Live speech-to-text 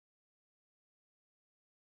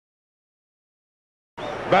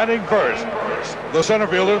Batting first, the center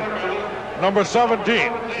fielder, number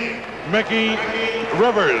 17, Mickey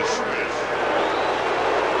Rivers.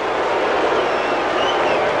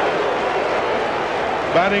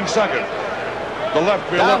 Batting second, the left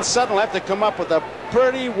fielder. Don Sutton will have to come up with a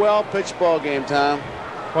pretty well-pitched ball game, Tom.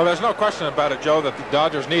 Well, there's no question about it, Joe, that the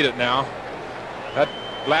Dodgers need it now. That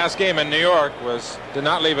last game in New York did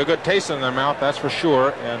not leave a good taste in their mouth, that's for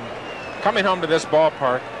sure. And coming home to this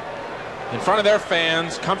ballpark, in front of their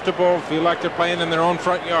fans, comfortable, feel like they're playing in their own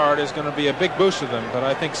front yard, is going to be a big boost to them. But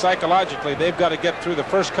I think psychologically, they've got to get through the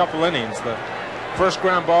first couple innings. The first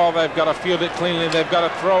ground ball, they've got to field it cleanly. They've got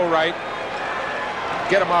to throw right,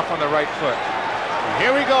 get them off on the right foot.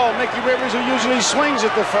 Here we go. Mickey Rivers, who usually swings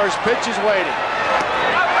at the first pitch, is waiting.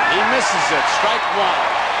 He misses it. Strike one.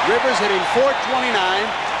 Rivers hitting .429,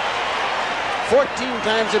 14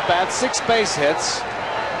 times at bat, 6 base hits.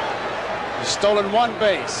 He's stolen 1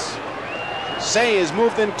 base. Say is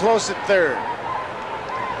moved in close at third.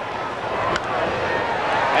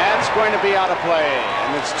 That's going to be out of play.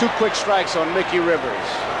 And it's 2 quick strikes on Mickey Rivers.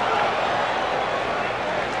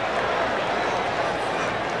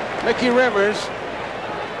 Mickey Rivers,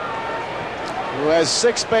 who has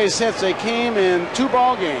 6 base hits. They came in 2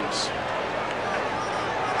 ball games.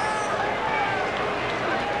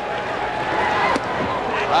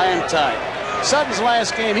 I am tight. Sutton's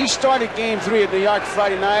last game, he started game 3 at New York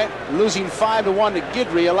Friday night, losing 5-1 to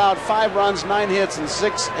Guidry, allowed 5 runs, 9 hits in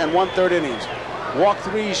 6 1/3 innings. Walked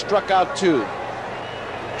 3, struck out 2.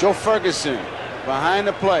 Joe Ferguson behind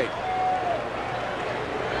the plate.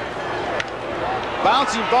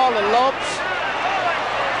 Bouncing ball to Lopes.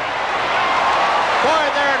 Boy,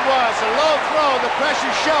 there it was. A low throw. The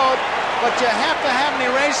pressure showed, but you have to have an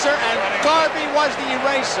eraser, and Garvey was the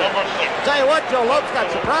eraser. Tell you what, Joe, Lopes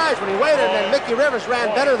got surprised when he waited, and then Mickey Rivers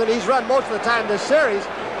ran better than he's run most of the time this series.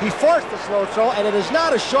 He forced the slow throw, and it is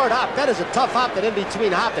not a short hop. That is a tough hop that in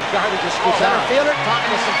between hop that Garvey just scoots out. Center fielder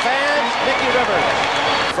talking to some fans. Mickey Rivers.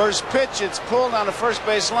 First pitch, it's pulled on the first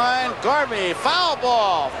base line. Garvey, foul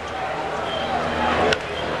ball.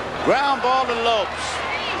 Ground ball to Lopes.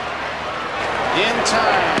 In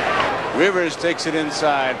time. Rivers takes it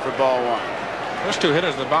inside for ball 1. Those 2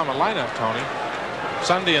 hitters at the bottom of the lineup, Tony,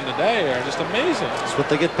 Sunday and today, are just amazing. That's what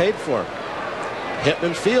they get paid for. Hitting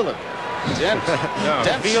and fielding. Dent. No,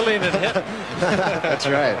 Dent. fielding and hitting. That's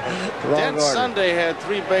right. Dent Sunday had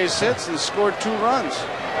 3 base hits and scored 2 runs.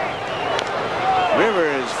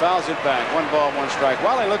 Rivers fouls it back. 1 ball, 1 strike.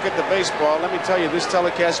 While I look at the baseball, let me tell you, this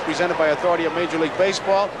telecast presented by authority of Major League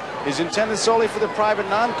Baseball is intended solely for the private,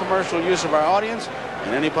 non-commercial use of our audience,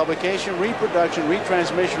 and any publication, reproduction,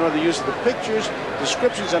 retransmission, or the use of the pictures,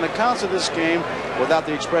 descriptions, and accounts of this game without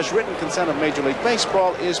the express written consent of Major League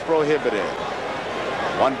Baseball is prohibited.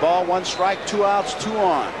 1 ball, 1 strike, 2 outs, 2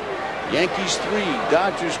 on. Yankees 3,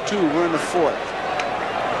 Dodgers 2. We're in the 4th.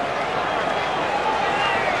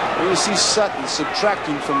 You see Sutton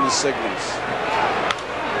subtracting from the signals.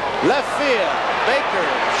 Left field. Baker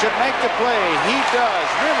should make the play. He does.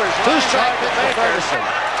 Rivers 2 lines strike out to to Baker. Ferguson.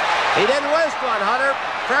 He didn't waste one, Hunter.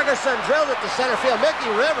 Ferguson drilled it to center field.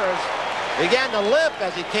 Mickey Rivers began to limp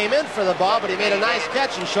as he came in for the ball, but he made a nice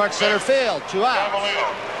catch in short center field. 2 outs.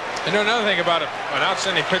 You know, another thing about an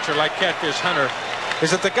outstanding pitcher like Catfish Hunter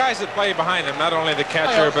is that the guys that play behind him, not only the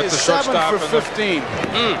catcher, but the shortstop. 7 for 15.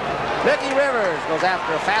 Mickey Rivers goes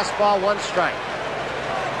after a fastball, 1 strike.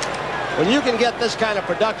 When you can get this kind of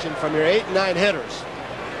production from your 8 and 9 hitters,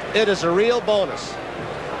 it is a real bonus.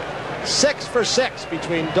 6 for 6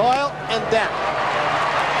 between Doyle and Dent.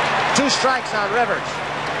 2 strikes on Rivers.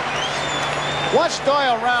 Watch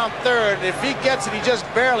Doyle round third. If he gets it, he just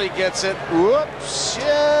barely gets it. Whoops,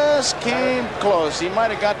 just came close. He might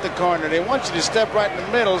have got the corner. They want you to step right in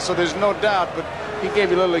the middle, so there's no doubt, but he gave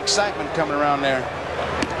you a little excitement coming around there.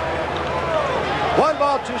 1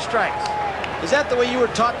 ball, 2 strikes. Is that the way you were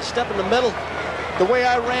taught to step in the middle? The way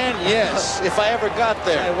I ran, yes, if I ever got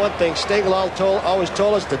there. And one thing, Stengel always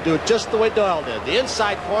told us to do it just the way Doyle did. The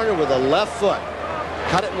inside corner with the left foot.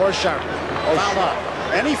 Cut it more sharply. Fouled off.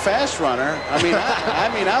 Any fast runner,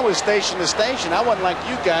 I was station to station. I wasn't like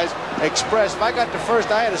you guys, express. If I got to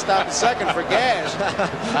first, I had to stop at second for gas.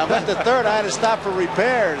 I went to third, I had to stop for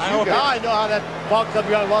repairs. Now I know how that ball club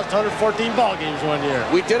you lost 114 ball games one year.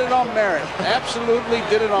 We did it on merit. Absolutely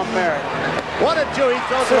did it on merit. 1 and 2, he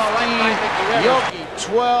throws it all right by Mickey Rivers.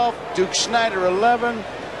 Yogi 12, Duke Schneider 11,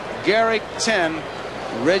 Garrick 10,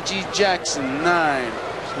 Reggie Jackson 9.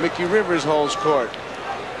 Mickey Rivers holds court.